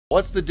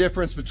What's the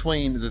difference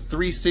between the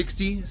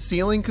 360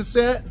 ceiling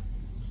cassette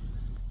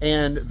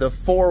and the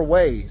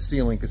 4-way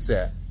ceiling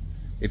cassette?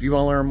 If you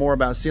want to learn more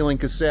about ceiling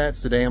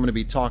cassettes, today I'm going to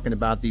be talking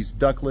about these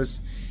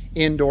ductless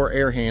indoor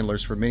air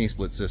handlers for mini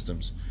split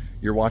systems.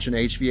 You're watching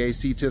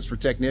HVAC Tips for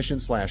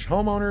Technicians /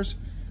 Homeowners.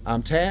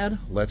 I'm Tad.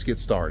 Let's get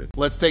started.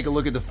 Let's take a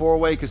look at the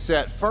 4-way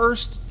cassette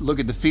first, look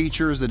at the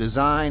features, the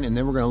design, and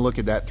then we're going to look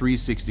at that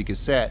 360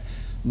 cassette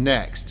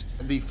next.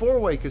 The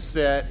 4-way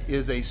cassette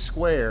is a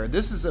square.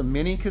 This is a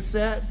mini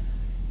cassette,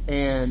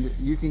 and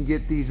you can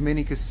get these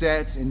mini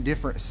cassettes in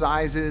different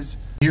sizes.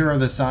 Here are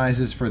the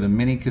sizes for the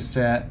mini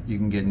cassette. You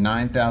can get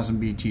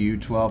 9,000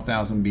 BTU,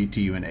 12,000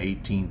 BTU, and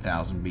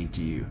 18,000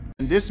 BTU.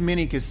 And this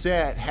mini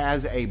cassette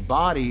has a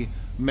body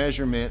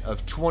measurement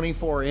of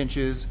 24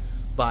 inches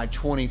by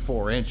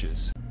 24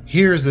 inches.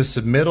 Here's the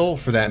submittal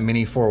for that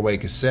mini 4-way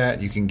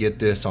cassette. You can get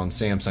this on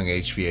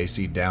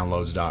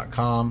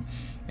SamsungHVACDownloads.com,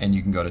 and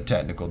you can go to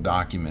technical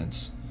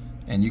documents.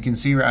 And you can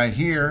see right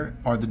here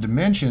are the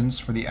dimensions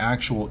for the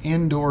actual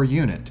indoor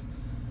unit.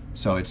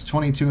 So it's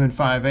 22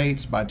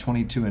 5/8 by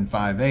 22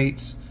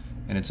 5/8,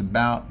 and it's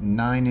about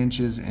 9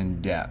 inches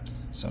in depth.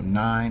 So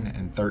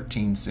 9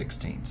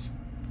 13/16.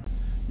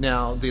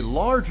 Now the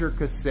larger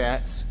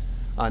cassettes,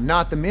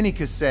 not the mini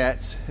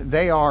cassettes,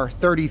 they are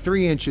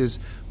 33 inches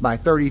by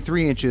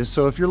 33 inches.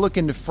 So if you're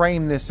looking to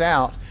frame this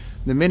out,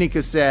 the mini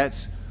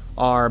cassettes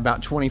are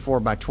about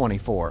 24 by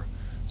 24.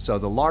 So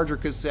the larger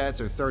cassettes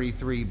are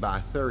 33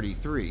 by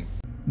 33.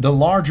 The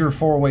larger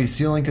 4-way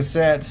ceiling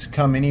cassettes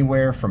come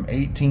anywhere from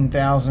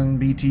 18,000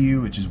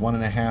 BTU, which is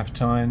 1.5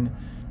 ton,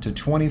 to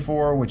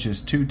 24, which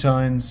is 2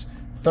 tons,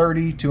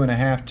 30,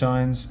 2.5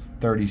 tons,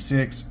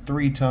 36,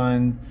 3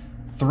 ton,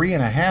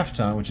 3.5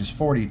 ton, which is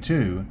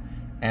 42,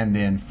 and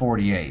then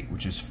 48,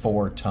 which is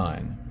 4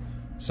 ton.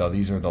 So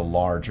these are the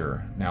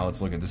larger. Now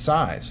let's look at the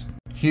size.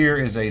 Here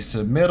is a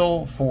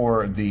submittal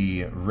for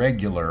the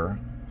regular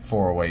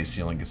 4-way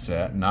ceiling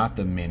cassette, not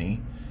the mini.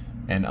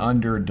 And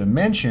under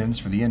dimensions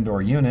for the indoor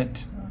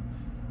unit,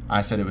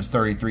 I said it was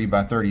 33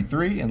 by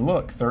 33, and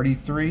look,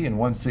 33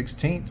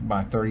 1/16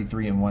 by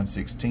 33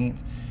 1/16,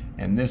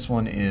 and this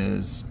one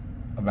is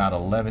about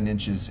 11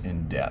 inches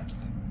in depth.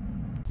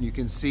 You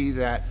can see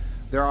that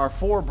there are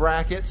 4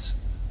 brackets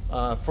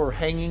for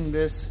hanging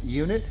this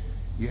unit.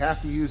 You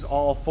have to use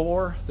all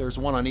 4. There's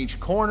one on each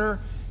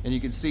corner, and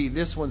you can see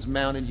this one's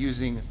mounted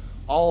using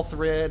all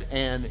thread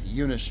and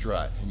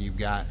unistrut, and you've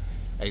got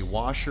a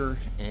washer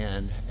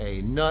and a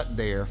nut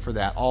there for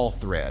that all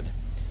thread.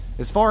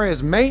 As far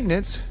as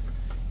maintenance,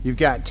 you've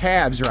got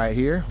tabs right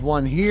here,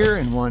 one here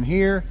and one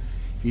here.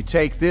 You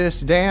take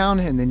this down,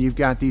 and then you've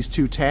got these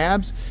 2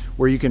 tabs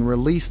where you can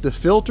release the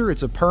filter.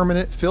 It's a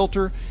permanent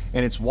filter,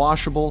 and it's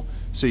washable,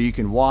 so you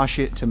can wash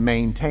it to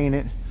maintain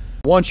it.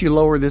 Once you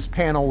lower this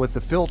panel with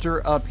the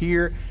filter up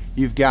here,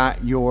 you've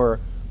got your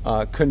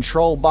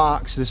control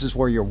box. This is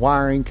where your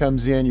wiring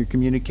comes in, your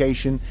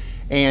communication,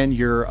 and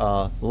your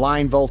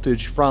line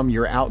voltage from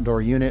your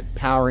outdoor unit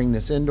powering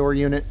this indoor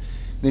unit.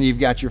 Then you've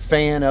got your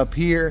fan up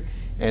here,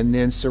 and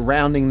then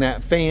surrounding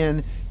that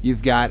fan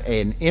you've got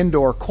an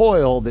indoor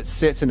coil that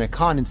sits in a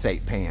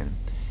condensate pan.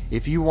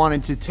 If you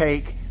wanted to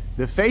take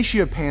the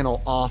fascia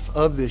panel off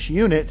of this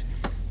unit,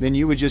 then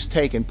you would just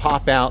take and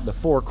pop out the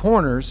 4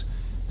 corners.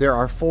 There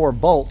are 4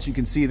 bolts. You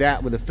can see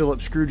that with a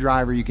Phillips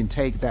screwdriver. You can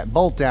take that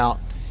bolt out,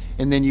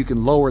 and then you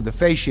can lower the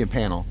fascia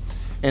panel.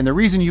 And the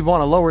reason you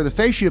want to lower the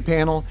fascia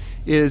panel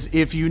is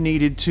if you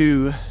needed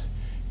to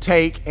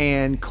take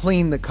and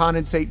clean the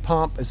condensate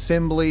pump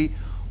assembly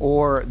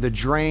or the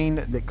drain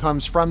that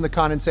comes from the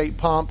condensate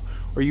pump,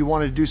 or you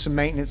want to do some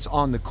maintenance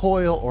on the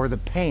coil or the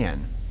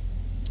pan.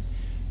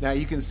 Now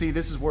you can see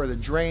this is where the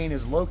drain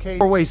is located.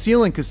 4-way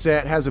ceiling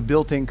cassette has a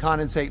built-in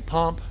condensate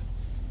pump,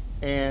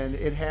 and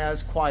it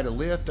has quite a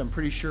lift. I'm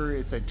pretty sure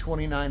it's a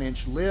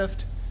 29-inch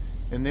lift.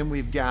 And then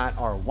we've got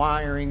our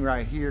wiring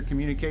right here,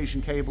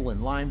 communication cable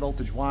and line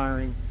voltage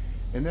wiring,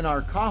 and then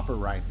our copper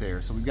right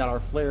there. So we've got our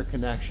flare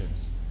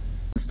connections.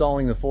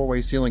 Installing the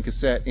 4-way ceiling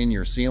cassette in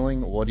your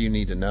ceiling, what do you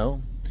need to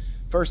know?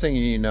 First thing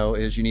you need to know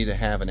is you need to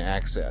have an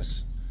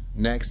access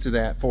next to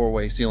that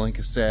 4-way ceiling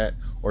cassette,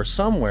 or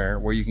somewhere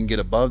where you can get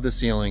above the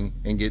ceiling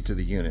and get to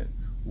the unit.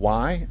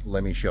 Why?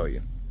 Let me show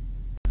you.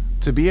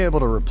 To be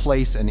able to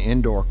replace an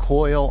indoor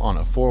coil on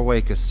a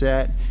 4-way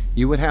cassette,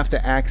 you would have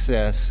to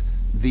access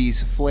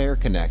these flare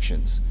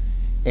connections,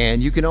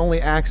 and you can only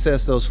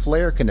access those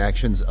flare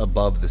connections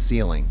above the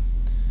ceiling.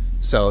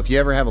 So if you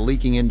ever have a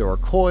leaking indoor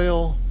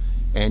coil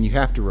and you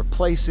have to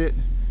replace it,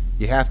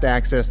 you have to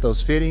access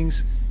those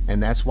fittings,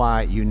 and that's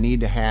why you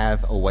need to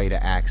have a way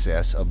to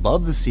access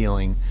above the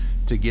ceiling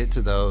to get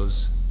to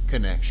those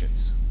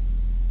connections.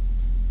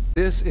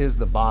 This is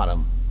the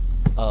bottom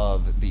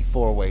of the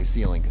 4-way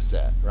ceiling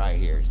cassette right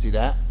here. See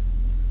that?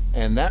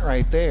 And that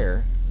right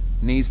there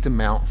needs to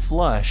mount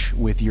flush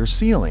with your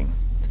ceiling.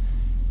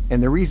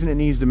 And the reason it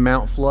needs to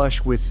mount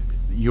flush with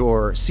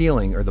your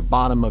ceiling, or the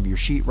bottom of your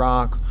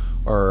sheetrock,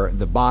 or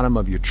the bottom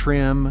of your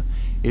trim,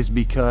 is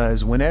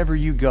because whenever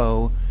you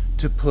go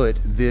to put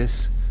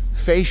this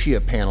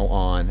fascia panel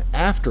on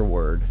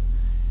afterward,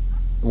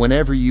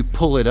 whenever you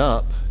pull it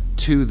up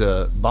to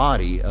the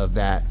body of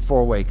that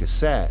four-way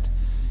cassette,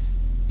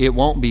 it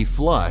won't be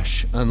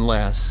flush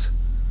unless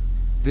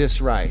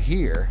this right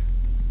here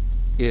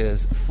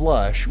is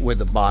flush with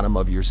the bottom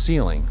of your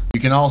ceiling.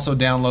 You can also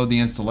download the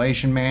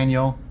installation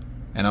manual,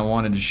 and I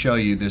wanted to show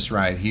you this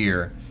right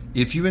here.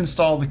 If you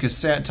install the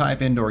cassette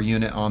type indoor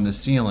unit on the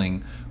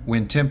ceiling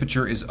when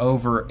temperature is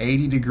over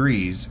 80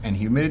 degrees and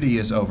humidity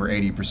is over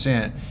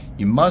 80%,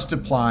 you must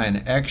apply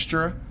an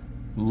extra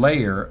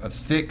layer of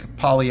thick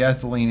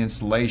polyethylene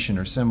insulation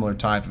or similar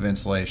type of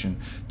insulation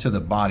to the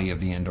body of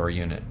the indoor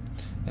unit.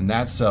 And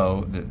that's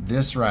so that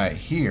this right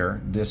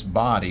here, this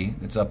body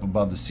that's up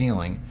above the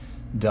ceiling,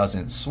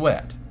 doesn't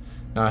sweat.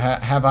 Now,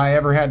 have I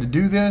ever had to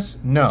do this?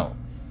 No.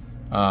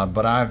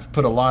 But I've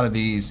put a lot of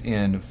these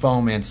in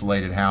foam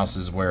insulated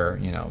houses where,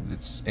 you know,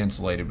 it's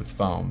insulated with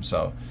foam,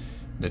 so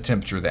the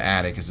temperature of the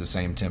attic is the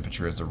same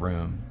temperature as the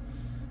room.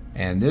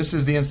 And this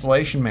is the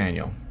installation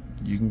manual.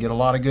 You can get a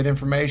lot of good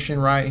information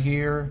right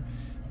here,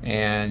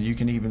 and you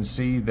can even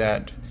see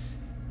that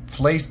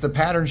place the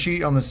pattern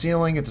sheet on the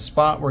ceiling at the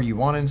spot where you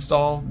want to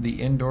install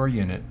the indoor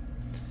unit.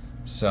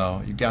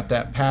 So you've got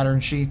that pattern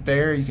sheet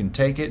there. You can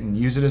take it and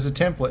use it as a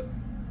template.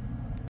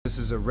 This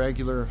is a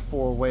regular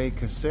four-way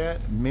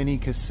cassette, mini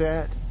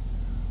cassette.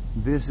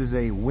 This is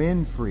a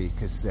wind-free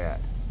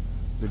cassette.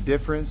 The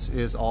difference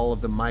is all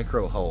of the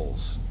micro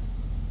holes.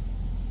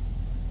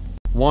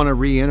 Want to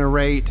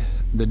reiterate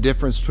the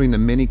difference between the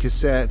mini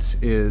cassettes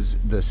is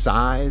the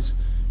size,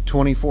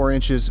 24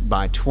 inches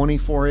by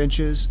 24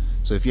 inches.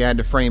 So if you had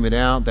to frame it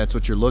out, that's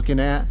what you're looking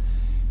at.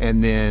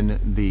 And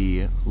then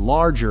the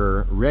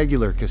larger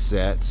regular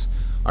cassettes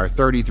are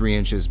 33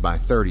 inches by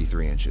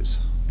 33 inches.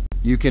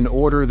 You can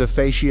order the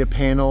fascia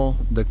panel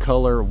the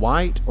color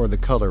white or the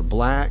color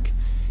black,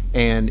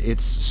 and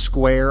it's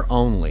square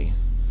only.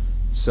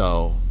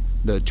 So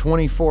the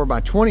 24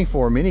 by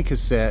 24 mini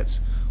cassettes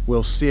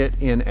will sit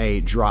in a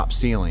drop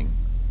ceiling.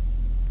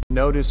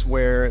 Notice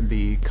where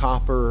the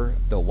copper,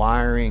 the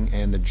wiring,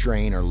 and the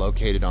drain are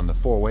located on the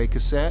four-way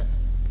cassette.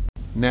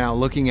 Now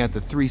looking at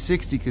the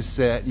 360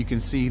 cassette, you can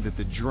see that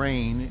the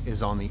drain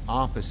is on the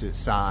opposite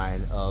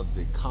side of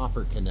the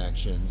copper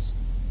connections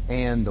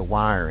and the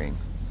wiring.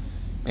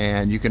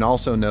 And you can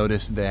also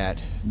notice that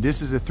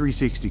this is a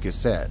 360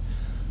 cassette.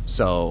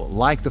 So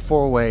like the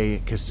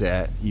four-way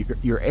cassette,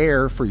 your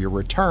air for your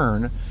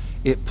return,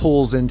 it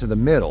pulls into the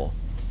middle.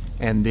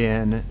 And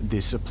then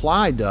the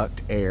supply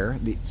duct air,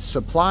 the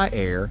supply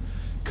air,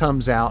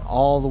 comes out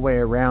all the way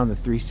around the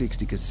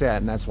 360 cassette,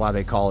 and that's why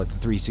they call it the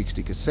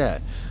 360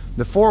 cassette.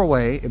 The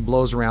four-way, it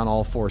blows around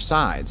all four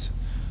sides,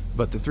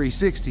 but the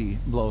 360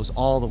 blows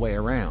all the way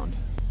around.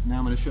 Now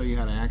I'm going to show you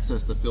how to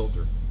access the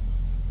filter.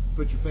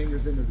 Put your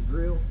fingers into the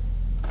grill,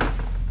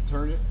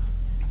 turn it,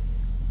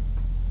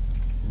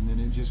 and then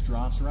it just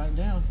drops right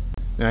down.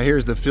 Now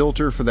here's the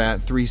filter for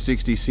that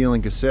 360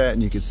 ceiling cassette,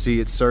 and you can see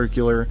it's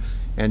circular,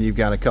 and you've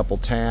got a couple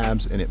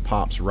tabs, and it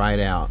pops right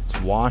out. It's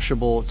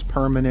washable, it's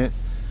permanent.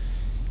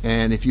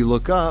 And if you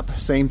look up,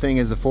 same thing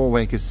as the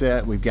four-way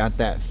cassette, we've got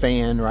that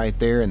fan right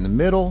there in the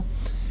middle.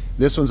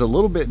 This one's a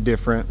little bit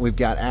different. We've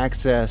got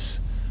access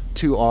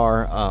to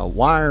our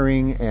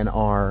wiring and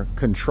our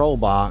control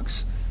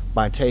box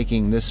by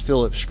taking this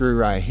Phillips screw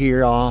right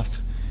here off,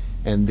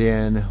 and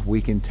then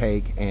we can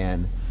take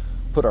and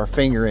put our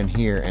finger in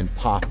here and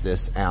pop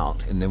this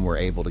out, and then we're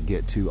able to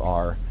get to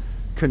our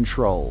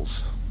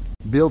controls.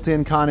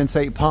 Built-in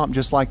condensate pump,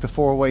 just like the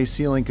four-way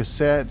ceiling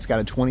cassette. It's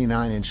got a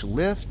 29-inch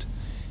lift,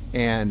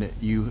 and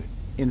you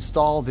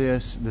install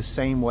this the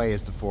same way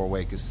as the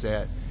four-way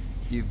cassette.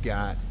 You've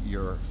got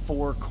your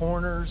four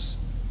corners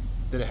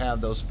that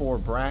have those four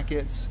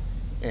brackets,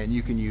 and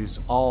you can use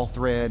all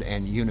thread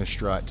and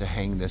unistrut to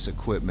hang this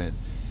equipment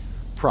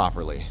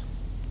properly.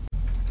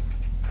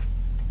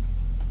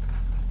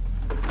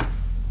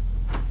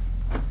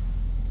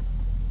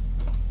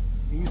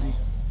 Easy.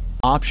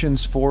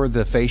 Options for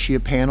the fascia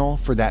panel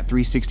for that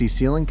 360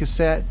 ceiling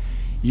cassette: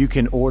 you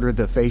can order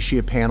the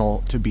fascia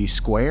panel to be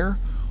square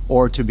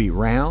or to be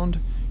round.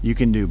 You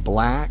can do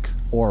black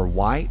or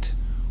white,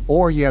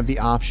 or you have the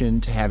option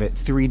to have it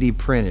 3D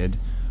printed,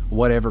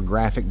 whatever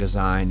graphic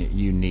design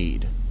you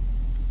need.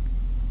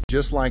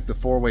 Just like the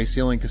four-way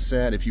ceiling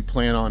cassette, if you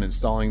plan on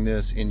installing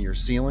this in your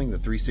ceiling, the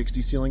 360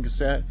 ceiling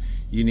cassette,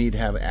 you need to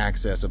have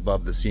access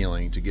above the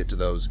ceiling to get to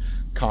those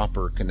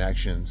copper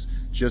connections,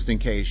 just in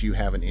case you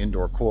have an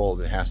indoor coil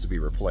that has to be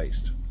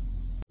replaced.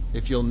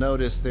 If you'll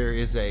notice, there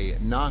is a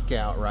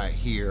knockout right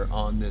here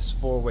on this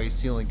four-way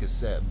ceiling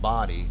cassette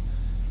body.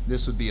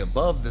 This would be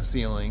above the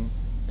ceiling,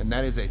 and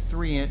that is a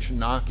 3-inch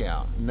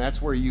knockout, and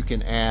that's where you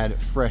can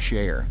add fresh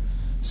air.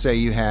 Say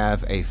you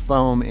have a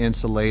foam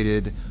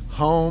insulated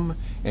home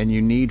and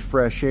you need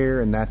fresh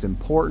air, and that's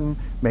important.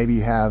 Maybe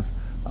you have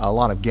a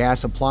lot of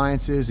gas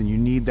appliances and you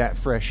need that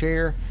fresh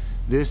air.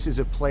 This is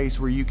a place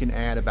where you can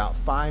add about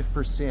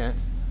 5%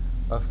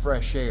 of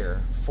fresh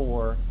air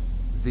for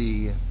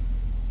the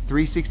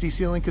 360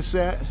 ceiling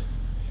cassette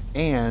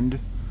and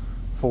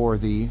for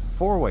the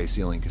four-way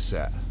ceiling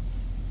cassette.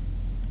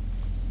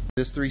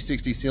 This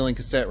 360 ceiling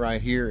cassette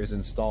right here is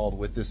installed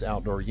with this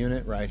outdoor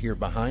unit right here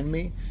behind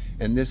me,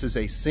 and this is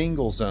a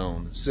single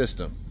zone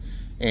system.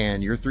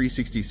 And your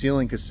 360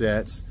 ceiling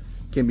cassettes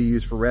can be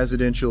used for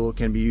residential,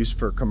 can be used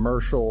for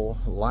commercial,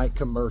 light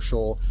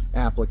commercial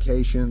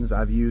applications.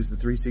 I've used the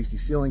 360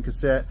 ceiling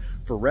cassette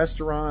for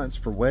restaurants,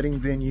 for wedding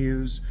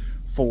venues,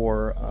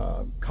 for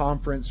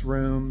conference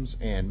rooms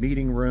and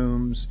meeting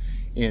rooms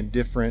in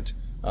different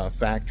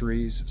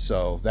factories.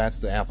 So that's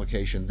the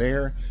application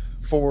there.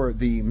 For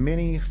the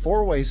mini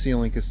 4-way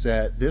ceiling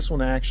cassette, this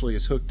one actually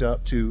is hooked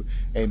up to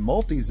a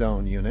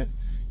multi-zone unit.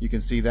 You can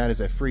see that is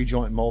a free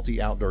joint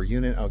multi-outdoor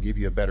unit. I'll give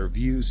you a better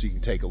view so you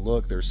can take a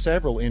look. There's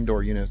several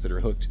indoor units that are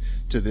hooked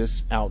to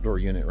this outdoor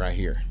unit right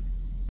here.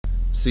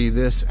 See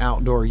this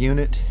outdoor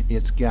unit?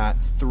 It's got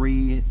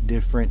 3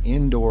 different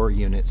indoor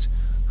units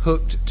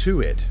hooked to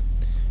it.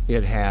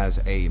 It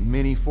has a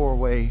mini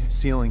 4-way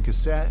ceiling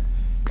cassette,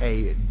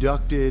 a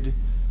ducted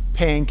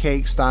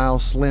pancake style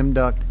slim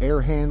duct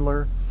air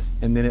handler,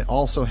 and then it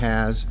also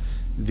has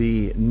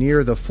the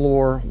near the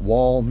floor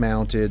wall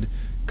mounted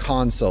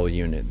console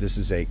unit. This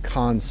is a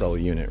console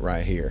unit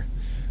right here.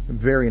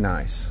 Very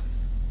nice.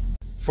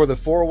 For the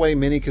 4-way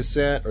mini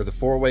cassette or the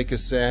 4-way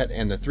cassette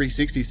and the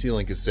 360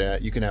 ceiling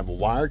cassette, you can have a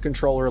wired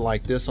controller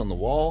like this on the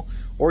wall,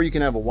 or you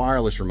can have a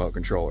wireless remote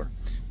controller.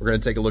 We're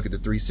going to take a look at the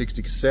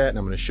 360 cassette, and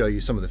I'm going to show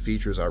you some of the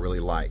features I really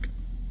like.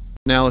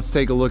 Now let's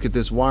take a look at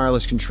this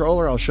wireless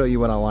controller. I'll show you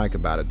what I like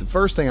about it. The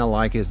first thing I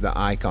like is the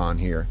icon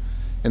here.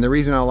 And the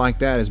reason I like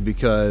that is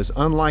because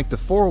unlike the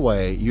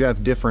 4-way, you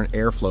have different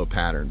airflow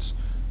patterns,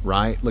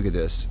 right? Look at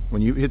this.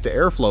 When you hit the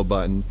airflow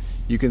button,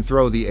 you can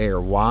throw the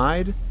air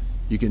wide,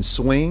 you can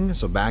swing,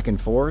 so back and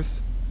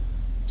forth,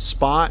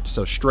 spot,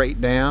 so straight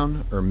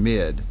down, or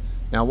mid.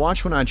 Now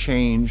watch when I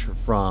change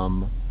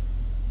from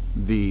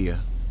the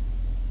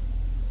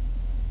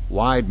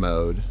wide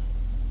mode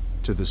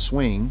to the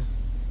swing.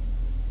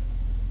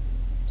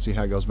 See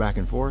how it goes back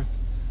and forth?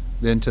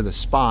 Then to the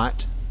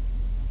spot,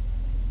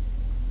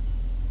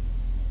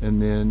 and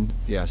then,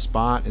 yeah,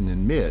 spot, and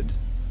then mid.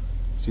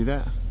 See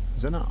that?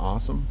 Is that not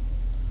awesome?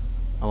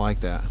 I like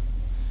that.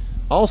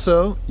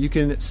 Also, you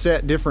can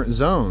set different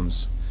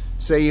zones.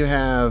 Say you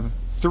have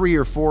 3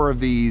 or 4 of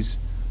these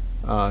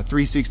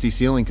 360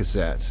 ceiling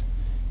cassettes.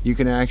 You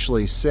can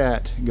actually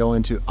go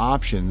into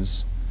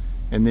options,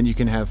 and then you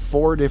can have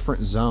 4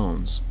 different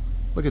zones.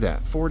 Look at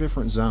that, 4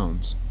 different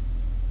zones.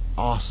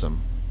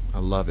 Awesome. I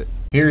love it.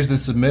 Here's the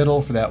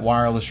submittal for that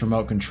wireless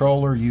remote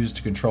controller used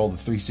to control the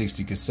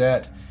 360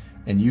 cassette,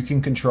 and you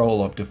can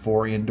control up to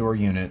 4 indoor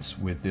units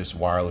with this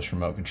wireless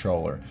remote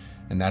controller,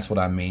 and that's what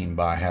I mean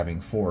by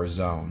having 4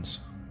 zones.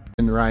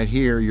 And right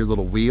here, your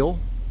little wheel,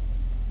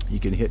 you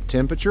can hit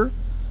temperature,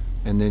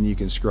 and then you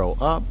can scroll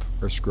up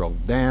or scroll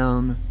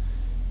down.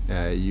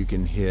 You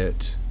can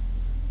hit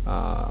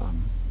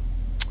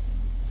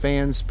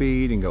fan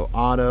speed and go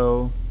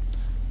auto,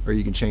 or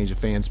you can change the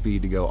fan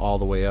speed to go all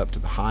the way up to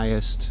the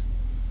highest.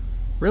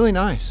 Really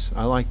nice.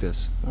 I like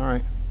this. All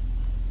right,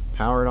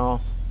 power it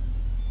off.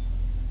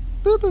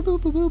 Boop, boop, boop,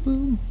 boop, boop,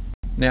 boop.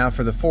 Now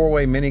for the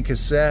 4-way mini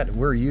cassette,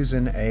 we're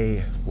using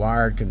a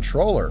wired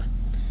controller,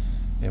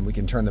 and we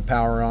can turn the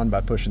power on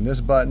by pushing this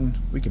button.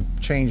 We can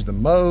change the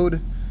mode,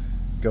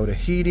 go to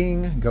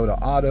heating, go to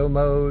auto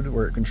mode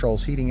where it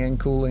controls heating and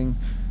cooling,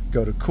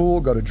 go to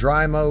cool, go to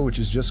dry mode, which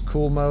is just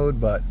cool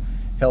mode but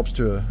helps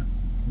to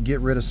get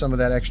rid of some of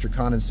that extra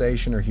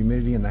condensation or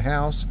humidity in the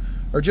house,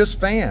 or just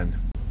fan.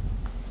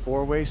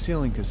 4-way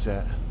ceiling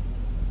cassette.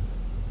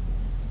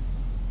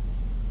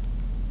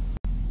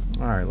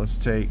 All right, let's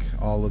take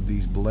all of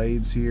these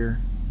blades here,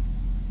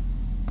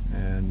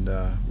 and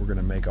we're going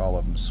to make all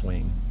of them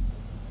swing.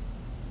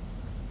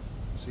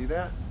 See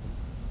that?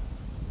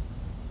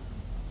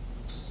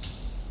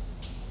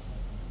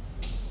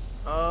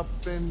 Up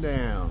and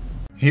down.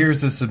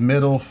 Here's the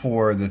submittal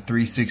for the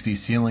 360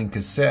 ceiling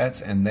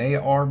cassettes, and they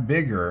are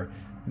bigger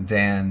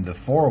than the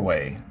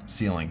 4-way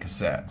ceiling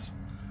cassettes.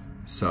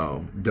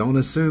 So don't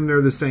assume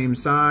they're the same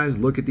size.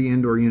 Look at the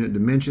indoor unit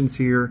dimensions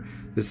here.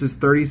 This is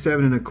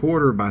 37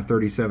 1/4 by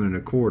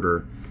 37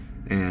 1/4,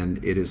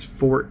 and it is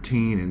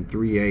 14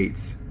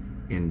 3/8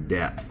 in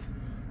depth.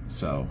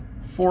 So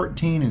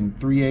 14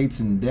 3/8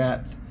 in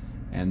depth,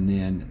 and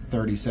then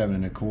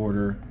 37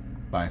 1/4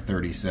 by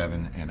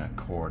 37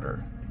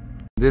 1/4.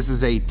 This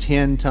is a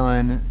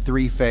 10-ton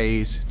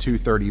 3-phase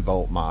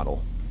 230-volt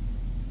model.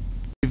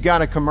 You've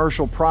got a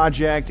commercial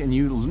project and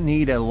you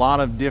need a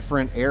lot of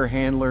different air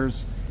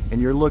handlers,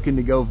 and you're looking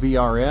to go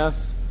VRF.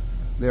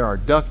 There are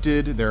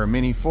ducted, there are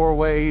mini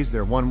 4-ways,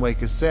 there are 1-way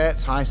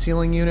cassettes, high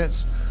ceiling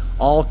units,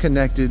 all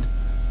connected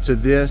to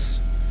this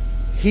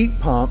heat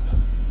pump,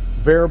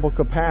 variable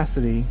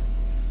capacity,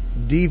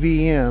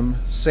 DVM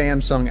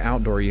Samsung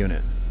outdoor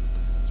unit.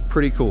 It's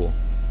pretty cool.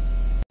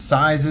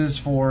 Sizes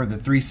for the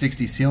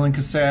 360 ceiling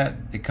cassette,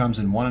 it comes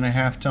in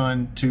 1.5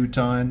 ton, 2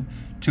 ton,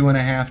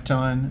 2.5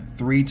 ton,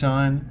 3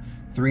 ton,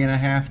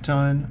 3.5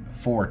 ton,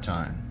 4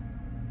 ton.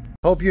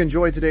 Hope you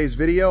enjoyed today's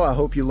video. I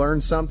hope you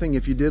learned something.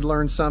 If you did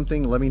learn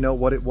something, let me know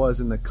what it was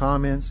in the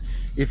comments.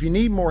 If you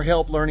need more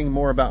help learning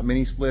more about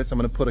mini splits, I'm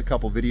going to put a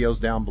couple videos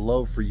down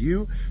below for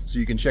you so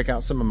you can check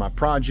out some of my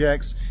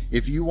projects.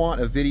 If you want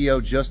a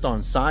video just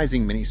on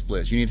sizing mini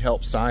splits, you need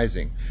help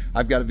sizing,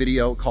 I've got a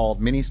video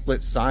called Mini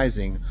Split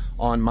Sizing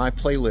on my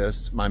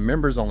playlist, my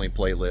members only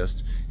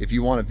playlist. If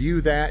you want to view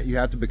that, you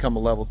have to become a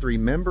level 3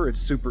 member. It's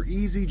super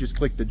easy. Just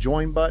click the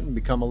join button,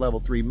 become a level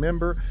 3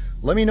 member.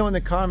 Let me know in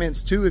the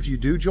comments too if you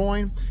do join.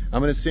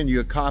 I'm going to send you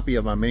a copy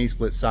of my mini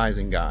split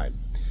sizing guide.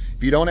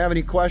 If you don't have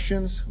any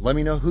questions, let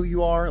me know who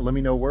you are. Let me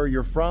know where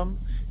you're from.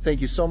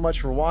 Thank you so much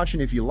for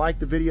watching. If you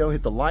liked the video,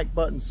 hit the like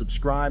button,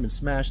 subscribe, and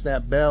smash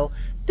that bell,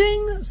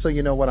 ding, so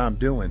you know what I'm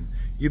doing.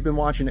 You've been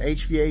watching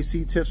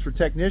HVAC Tips for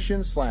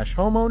Technicians /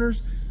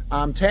 Homeowners.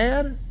 I'm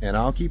Tad, and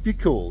I'll keep you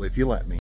cool if you let me.